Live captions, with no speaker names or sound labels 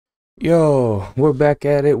Yo, we're back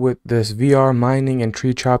at it with this VR mining and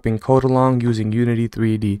tree chopping code along using Unity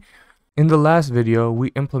 3D. In the last video, we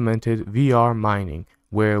implemented VR mining,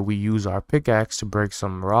 where we use our pickaxe to break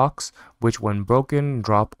some rocks, which when broken,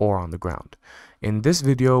 drop ore on the ground. In this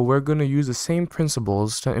video, we're going to use the same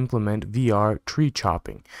principles to implement VR tree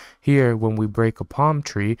chopping. Here, when we break a palm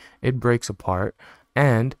tree, it breaks apart,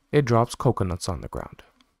 and it drops coconuts on the ground.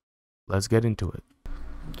 Let's get into it.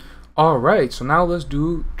 Alright, so now let's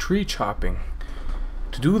do tree chopping.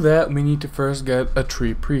 To do that, we need to first get a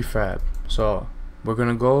tree prefab. So we're going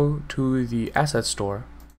to go to the asset store,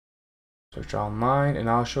 search online, and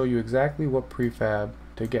I'll show you exactly what prefab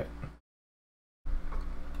to get.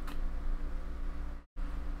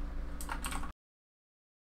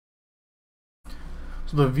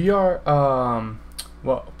 So the VR,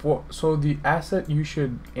 so the asset you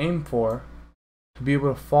should aim for to be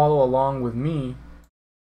able to follow along with me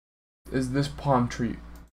is this palm tree.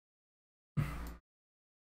 You're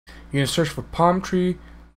gonna search for palm tree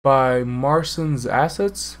by Marson's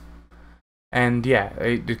assets, and yeah,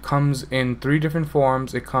 it comes in 3 different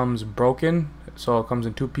forms. It comes broken, so it comes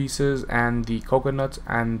in 2 pieces, and the coconuts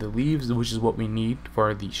and the leaves, which is what we need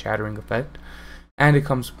for the shattering effect, and it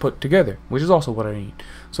comes put together, which is also what I need.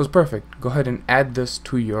 So it's perfect. Go ahead and add this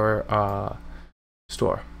to your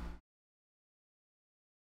store.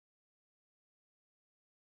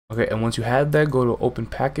 Okay, and once you have that, go to Open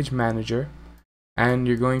Package Manager, and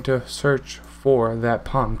you're going to search for that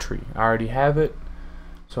palm tree. I already have it,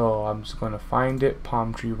 so I'm just going to find it,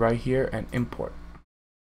 palm tree right here, and import.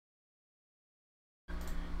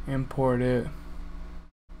 Import it,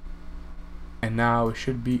 and now it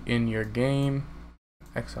should be in your game.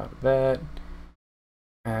 X out of that,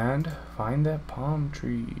 and find that palm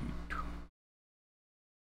tree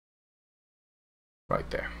right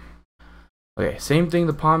there. Okay, same thing,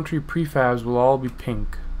 the palm tree prefabs will all be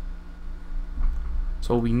pink.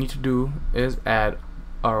 So what we need to do is add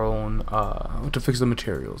our own, to fix the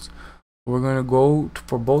materials. We're going to go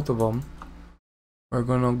for both of them. We're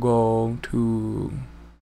going to go to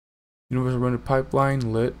Universal Render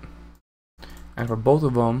Pipeline, Lit, and for both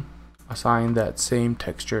of them, assign that same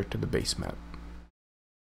texture to the base map.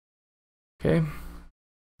 Okay.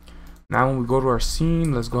 Now when we go to our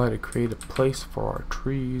scene, let's go ahead and create a place for our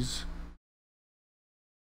trees.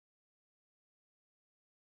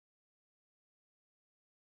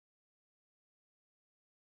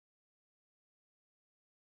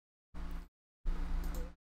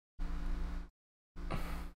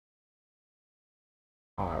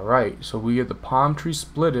 Alright, so we get the palm tree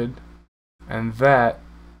splitted, and that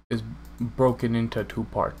is broken into 2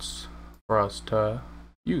 parts for us to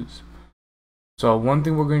use. So one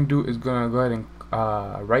thing we're going to do is going to go ahead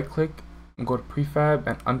and right click and go to prefab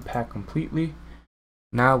and unpack completely.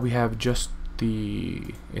 Now we have just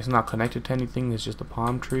it's not connected to anything, it's just a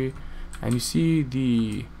palm tree, and you see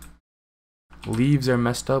the leaves are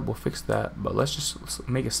messed up. We'll fix that, but let's just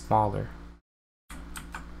make it smaller.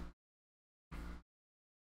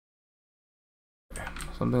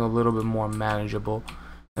 Something a little bit more manageable,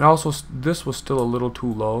 and also this was still a little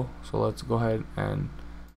too low, so let's go ahead and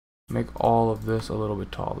make all of this a little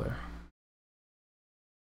bit taller.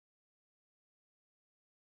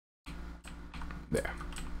 There.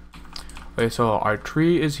 Okay, so our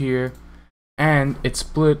tree is here, and it's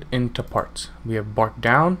split into parts. We have bark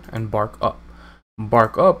down and bark up.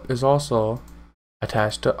 Bark up is also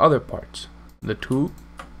attached to other parts. The 2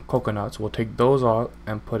 coconuts, we'll take those out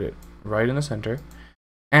and put it right in the center,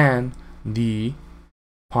 and the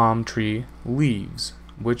palm tree leaves,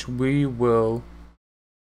 which we will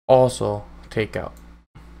also take out.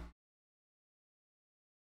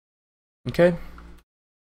 Okay,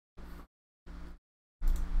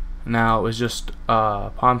 now it's just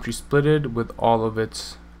palm tree splitted with all of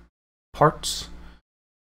its parts,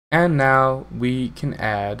 and now we can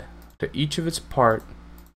add to each of its part,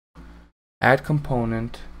 add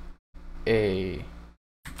component, a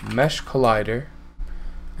mesh collider,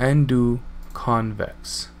 and do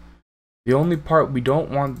convex. The only part we don't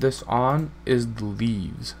want this on is the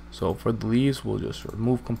leaves, so for the leaves we'll just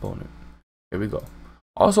remove component. There we go.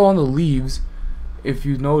 Also on the leaves, if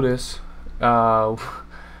you notice,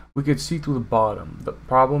 we could see through the bottom. The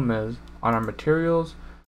problem is on our materials,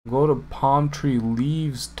 go to palm tree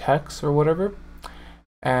leaves text or whatever,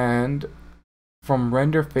 and from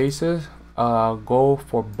render faces, go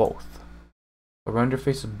for both. So render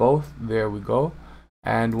faces both, there we go.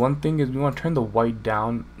 And one thing is we want to turn the white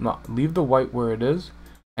down, leave the white where it is,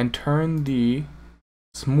 and turn the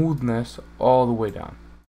smoothness all the way down.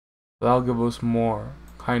 That'll give us more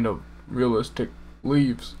kind of realistic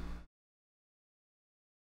leaves.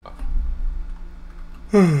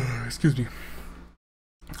 Excuse me.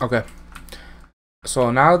 Okay. So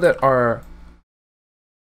now that our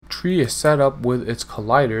tree is set up with its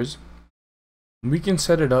colliders, we can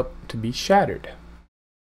set it up to be shattered.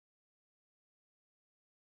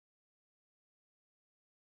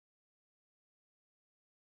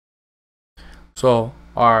 So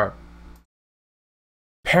our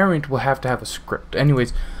parent will have to have a script.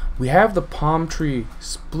 Anyways, we have the palm tree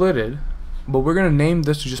splitted, but we're gonna name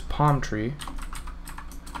this just palm tree.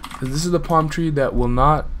 This is the palm tree that will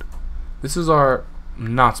not. This is our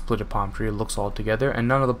not splitted palm tree. It looks all together, and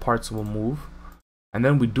none of the parts will move. And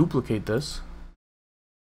then we duplicate this,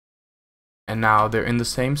 and now they're in the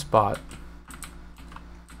same spot.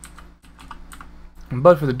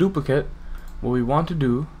 But for the duplicate, what we want to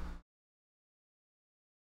do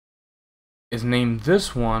is name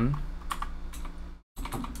this one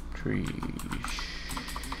tree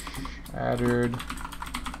shattered,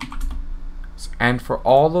 and for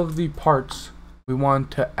all of the parts we want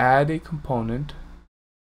to add a component,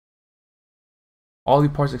 all the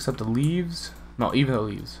parts except the leaves, no, even the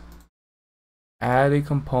leaves, add a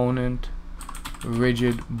component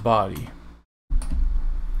rigid body,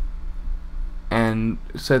 and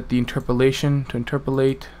set the interpolation to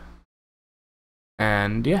interpolate,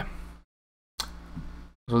 and yeah.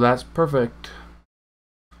 So that's perfect.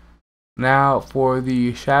 Now for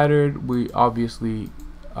the shattered, we obviously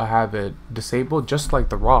have it disabled just like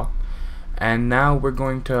the rock. And now we're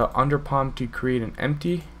going to under palm tree create an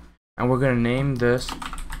empty, and we're going to name this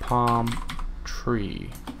palm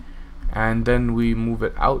tree. And then we move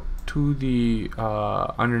it out to the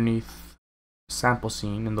underneath sample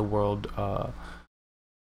scene in the world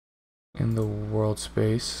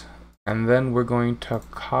space. And then we're going to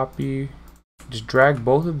copy, just drag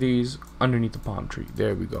both of these underneath the palm tree.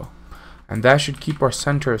 There we go. And that should keep our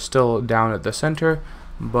center still down at the center,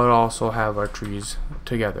 but also have our trees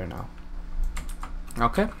together now.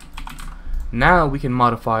 Okay. Now we can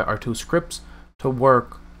modify our two scripts to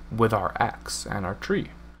work with our axe and our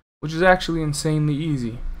tree, which is actually insanely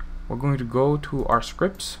easy. We're going to go to our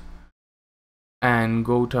scripts and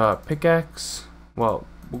go to pickaxe. Well,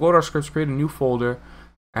 we'll go to our scripts, create a new folder,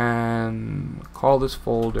 and call this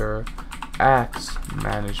folder axe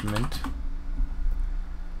management.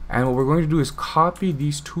 And what we're going to do is copy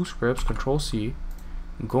these two scripts, Control C,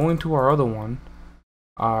 go into our other one,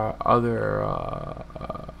 our other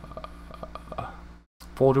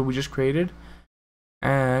folder we just created,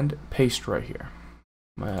 and paste right here.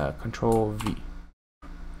 Control V.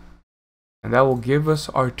 And that will give us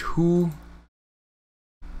our two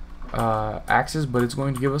axes, but it's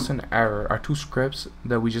going to give us an error. Our two scripts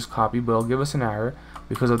that we just copied, but it'll give us an error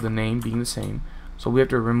because of the name being the same. So we have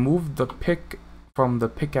to remove the pick from the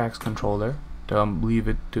pickaxe controller to leave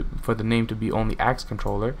it for the name to be only axe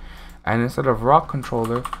controller, and instead of rock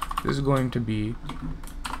controller, this is going to be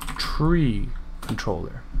tree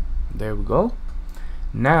controller. There we go.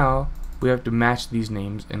 Now we have to match these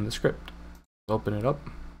names in the script. Open it up.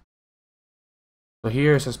 So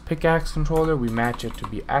here it says pickaxe controller, we match it to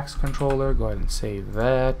be axe controller. Go ahead and save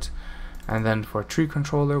that. And then for tree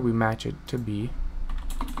controller, we match it to be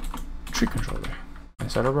tree controller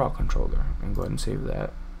instead of rock controller, and go ahead and save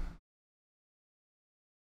that.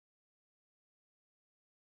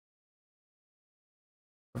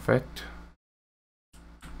 Perfect.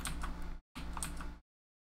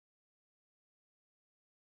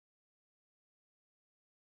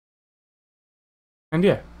 And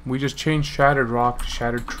yeah, we just changed shattered rock to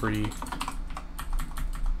shattered tree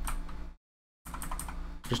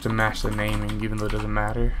just to match the naming, even though it doesn't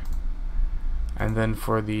matter. And then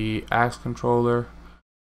for the axe controller,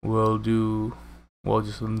 we'll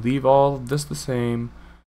just leave all of this the same,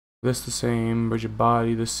 rigid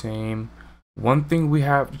body the same. One thing we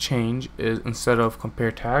have to change is instead of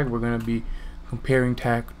compare tag, we're going to be comparing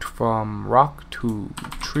tag from rock to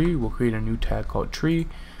tree. We'll create a new tag called tree.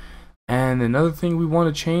 And another thing we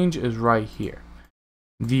want to change is right here.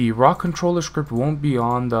 The rock controller script won't be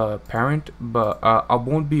on the parent, but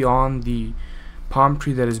won't be on the palm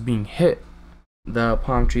tree that is being hit. The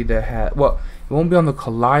palm tree that had, well, it won't be on the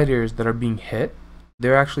colliders that are being hit.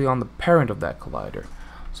 They're actually on the parent of that collider.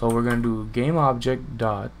 So we're going to do game object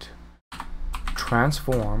dot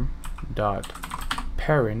transform dot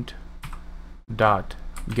parent dot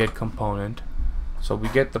get component. So we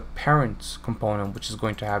get the parents component, which is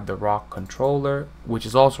going to have the rock controller, which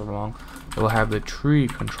is also wrong. It will have the tree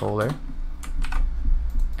controller,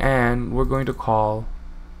 and we're going to call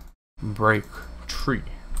break tree.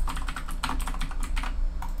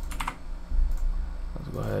 Let's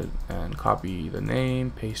go ahead and copy the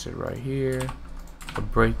name, paste it right here, the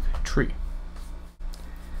break tree.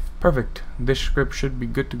 Perfect. This script should be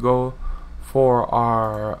good to go for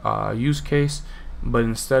our use case, but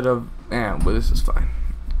instead of, but this is fine.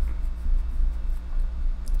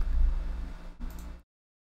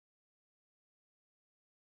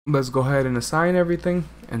 Let's go ahead and assign everything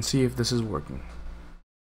and see if this is working.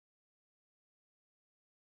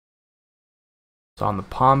 So on the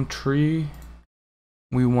palm tree,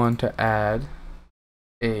 we want to add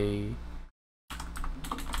a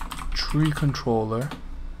tree controller,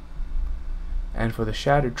 and for the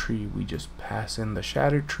shadow tree we just pass in the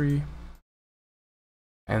shadow tree,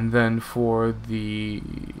 and then for the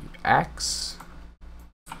axe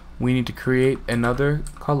we need to create another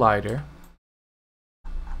collider,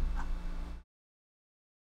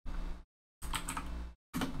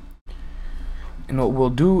 and what we'll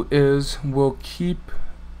do is we'll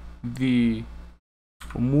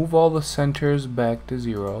move all the centers back to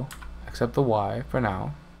 0 except the Y for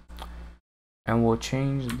now, and we'll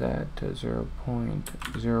change that to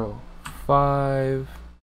 0.05,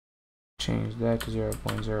 change that to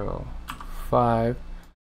 0.05,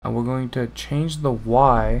 and we're going to change the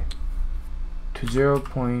Y to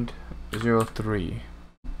 0.03,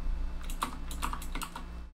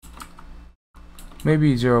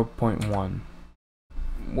 maybe 0.1.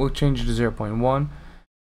 We'll change it to 0.1,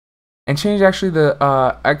 and change actually the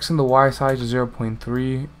X and the Y size to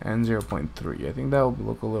 0.3 and 0.3. I think that will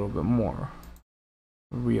look a little bit more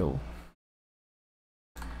real.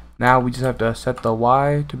 Now we just have to set the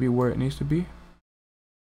Y to be where it needs to be,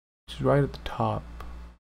 which is right at the top.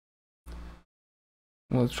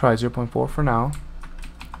 Let's try 0.4 for now.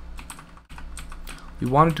 We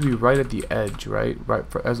want it to be right at the edge, right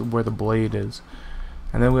as where the blade is,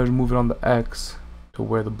 and then we have to move it on the X to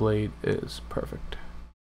where the blade is. Perfect.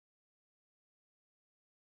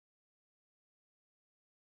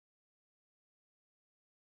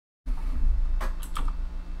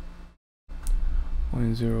 A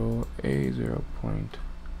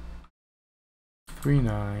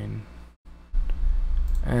 0.39,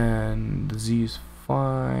 and the Z is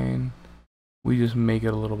fine. We just make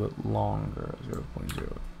it a little bit longer,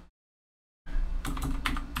 0.0.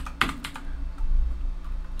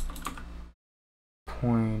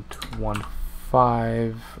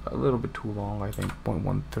 .15, a little bit too long, I think.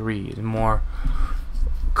 0.13 is more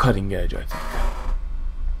cutting edge, I think.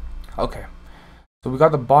 Okay, so we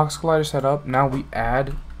got the box collider set up. Now we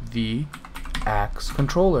add the axe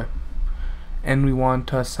controller, and we want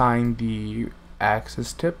to assign the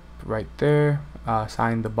axis tip right there,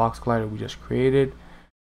 assign the box collider we just created,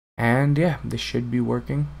 and yeah, this should be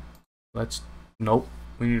working. Nope,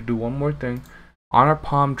 we need to do one more thing. On our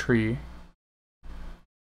palm tree,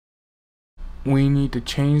 we need to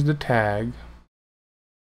change the tag,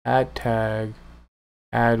 add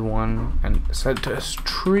one, and set it to as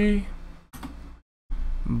tree,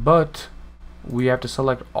 but we have to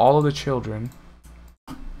select all of the children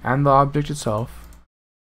and the object itself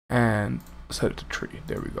and set it to tree.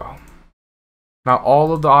 There we go. Now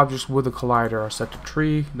all of the objects with the collider are set to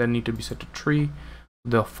tree, that need to be set to tree.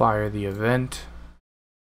 They'll fire the event.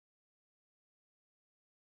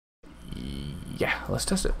 Yeah, let's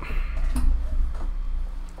test it.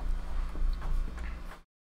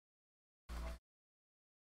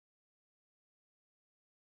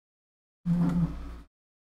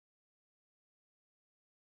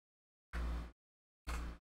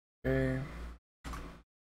 Okay.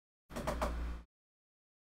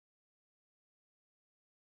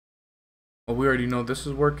 Well, we already know this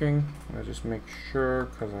is working. I'll just make sure,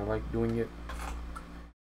 because I like doing it.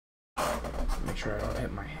 Make sure I don't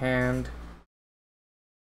hit my hand.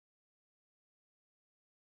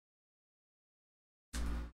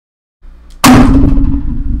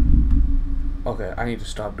 Okay, I need to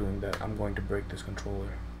stop doing that. I'm going to break this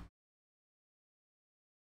controller.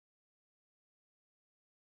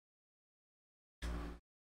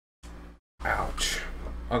 Ouch.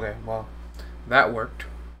 Okay, well, that worked.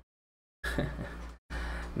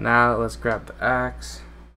 Now let's grab the axe.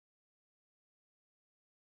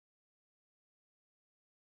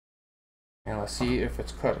 And let's see if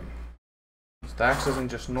it's cutting. The axe doesn't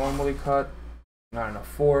just normally cut, not enough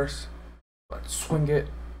force. Let's swing it,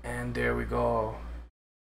 and there we go.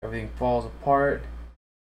 Everything falls apart,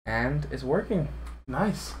 and it's working.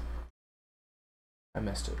 Nice. I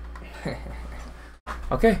missed it.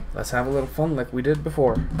 Okay, let's have a little fun like we did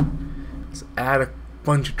before. Let's add a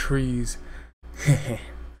bunch of trees.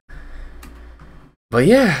 But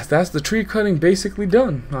yeah, that's the tree cutting basically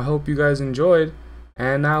done. I hope you guys enjoyed.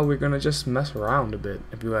 And now we're gonna just mess around a bit.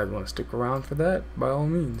 If you guys want to stick around for that, by all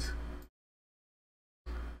means.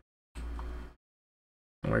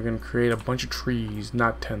 We're gonna create a bunch of trees,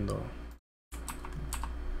 not 10 though.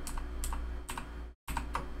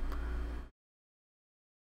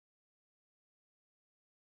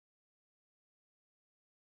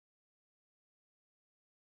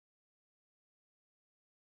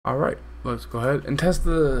 Alright, let's go ahead and test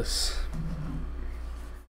this.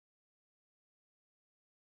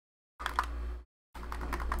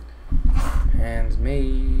 Hands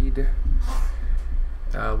made.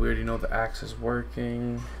 We already know the axe is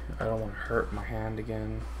working. I don't want to hurt my hand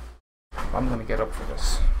again. I'm gonna get up for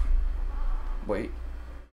this. Wait.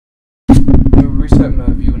 Let me reset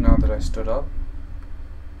my view now that I stood up.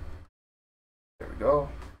 There we go.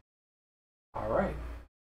 Alright.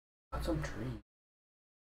 Got some trees.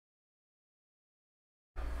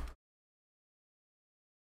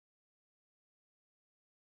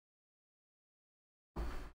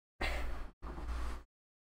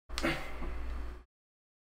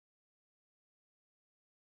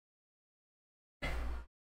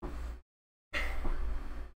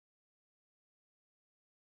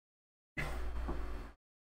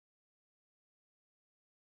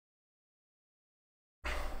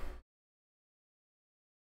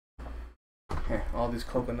 All these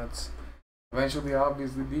coconuts. Eventually,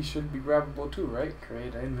 obviously, these should be grabbable too, right?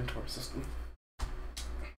 Create an inventory system.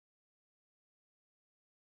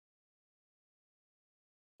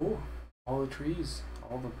 Oh, all the trees,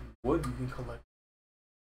 all the wood you can collect.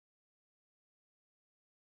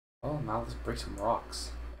 Oh, now let's break some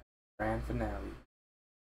rocks. Grand finale.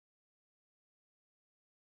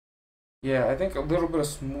 Yeah, I think a little bit of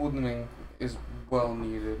smoothing is well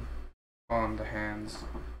needed on the hands.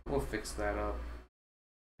 We'll fix that up.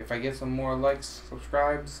 If I get some more likes,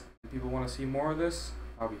 subscribes, and people want to see more of this,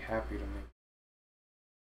 I'll be happy to make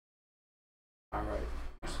it. Alright,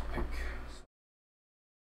 let's pick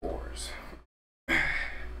some ores.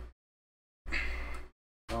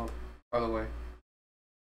 Oh, by the way.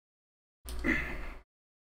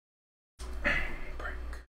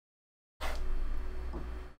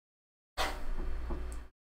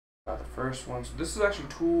 Got the first one. So this is actually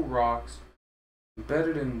 2 rocks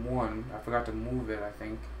embedded in one. I forgot to move it, I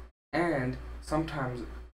think. And sometimes,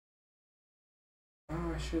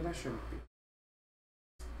 oh shit, that shouldn't be.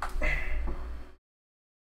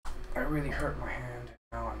 I really hurt my hand.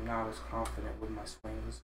 Now I'm not as confident with my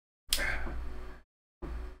swings.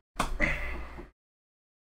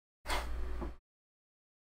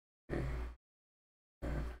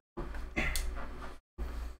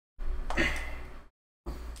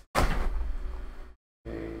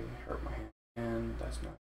 Okay, hurt my hand again. That's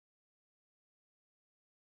not.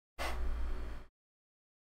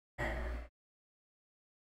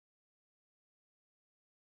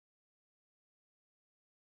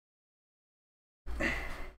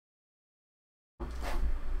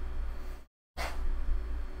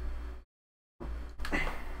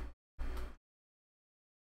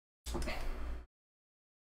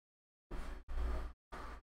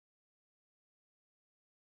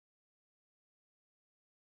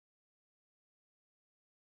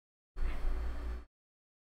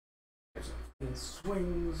 It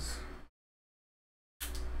swings.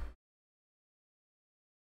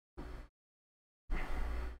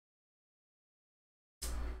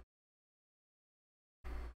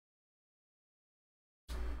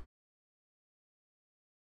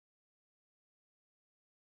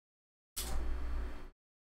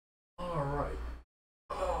 Alright.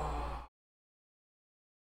 Oh.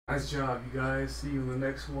 Nice job, you guys. See you in the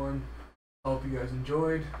next one. I hope you guys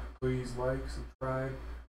enjoyed. Please like, subscribe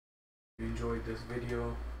if you enjoyed this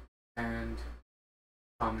video, and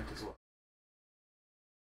comment as well.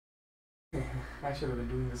 I should have been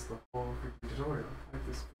doing this the whole freaking tutorial. I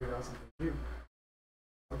just figured out something new.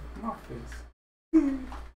 Muffins.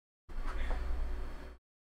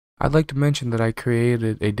 I'd like to mention that I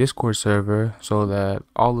created a Discord server so that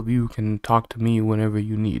all of you can talk to me whenever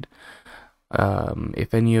you need.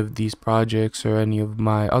 If any of these projects or any of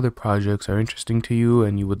my other projects are interesting to you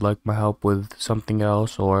and you would like my help with something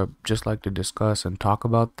else or just like to discuss and talk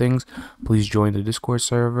about things, please join the Discord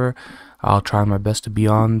server. I'll try my best to be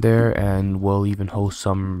on there, and we'll even host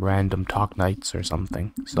some random talk nights or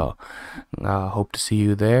something. So, hope to see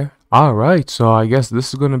you there. Alright, so I guess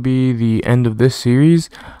this is going to be the end of this series.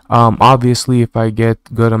 Obviously, if I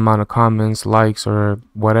get good amount of comments, likes, or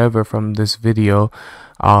whatever from this video,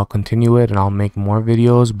 I'll continue it and I'll make more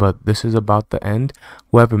videos, but this is about the end.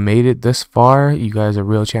 Whoever made it this far, you guys are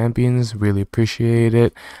real champions. Really appreciate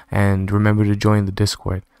it, and remember to join the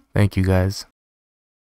Discord. Thank you guys.